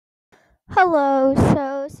Hello,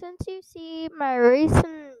 so since you see my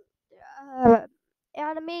recent uh,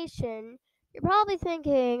 animation, you're probably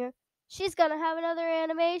thinking, she's gonna have another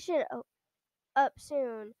animation up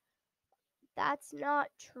soon. That's not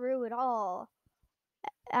true at all.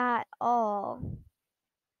 At all.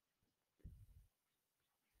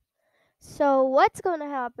 So, what's gonna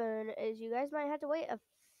happen is you guys might have to wait a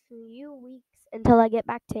few weeks until I get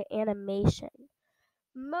back to animation.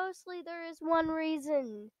 Mostly, there is one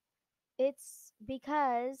reason. It's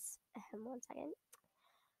because, one second,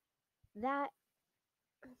 that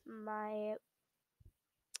my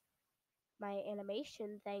my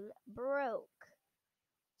animation thing broke.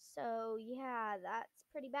 So, yeah, that's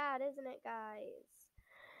pretty bad, isn't it, guys?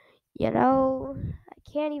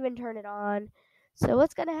 I can't even turn it on. So,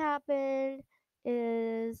 what's gonna happen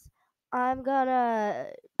is I'm gonna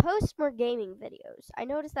post more gaming videos. I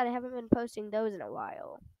noticed that I haven't been posting those in a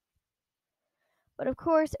while. But of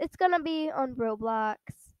course, it's gonna be on Roblox,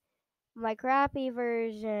 my crappy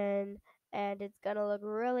version, and it's gonna look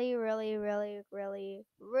really, really, really, really,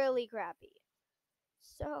 really crappy.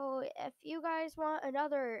 So, if you guys want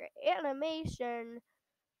another animation,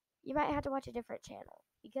 you might have to watch a different channel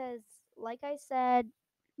because, like I said,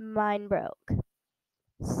 mine broke.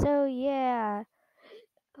 So, yeah,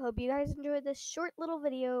 hope you guys enjoyed this short little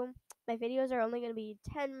video. My videos are only going to be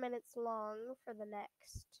 10 minutes long for the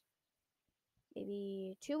next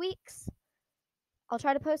maybe 2 weeks. I'll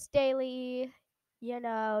try to post daily, yeah.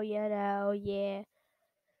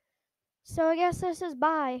 So, I guess this is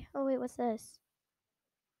bye. Oh, wait, what's this?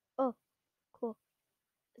 Oh, cool.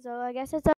 So, I guess it's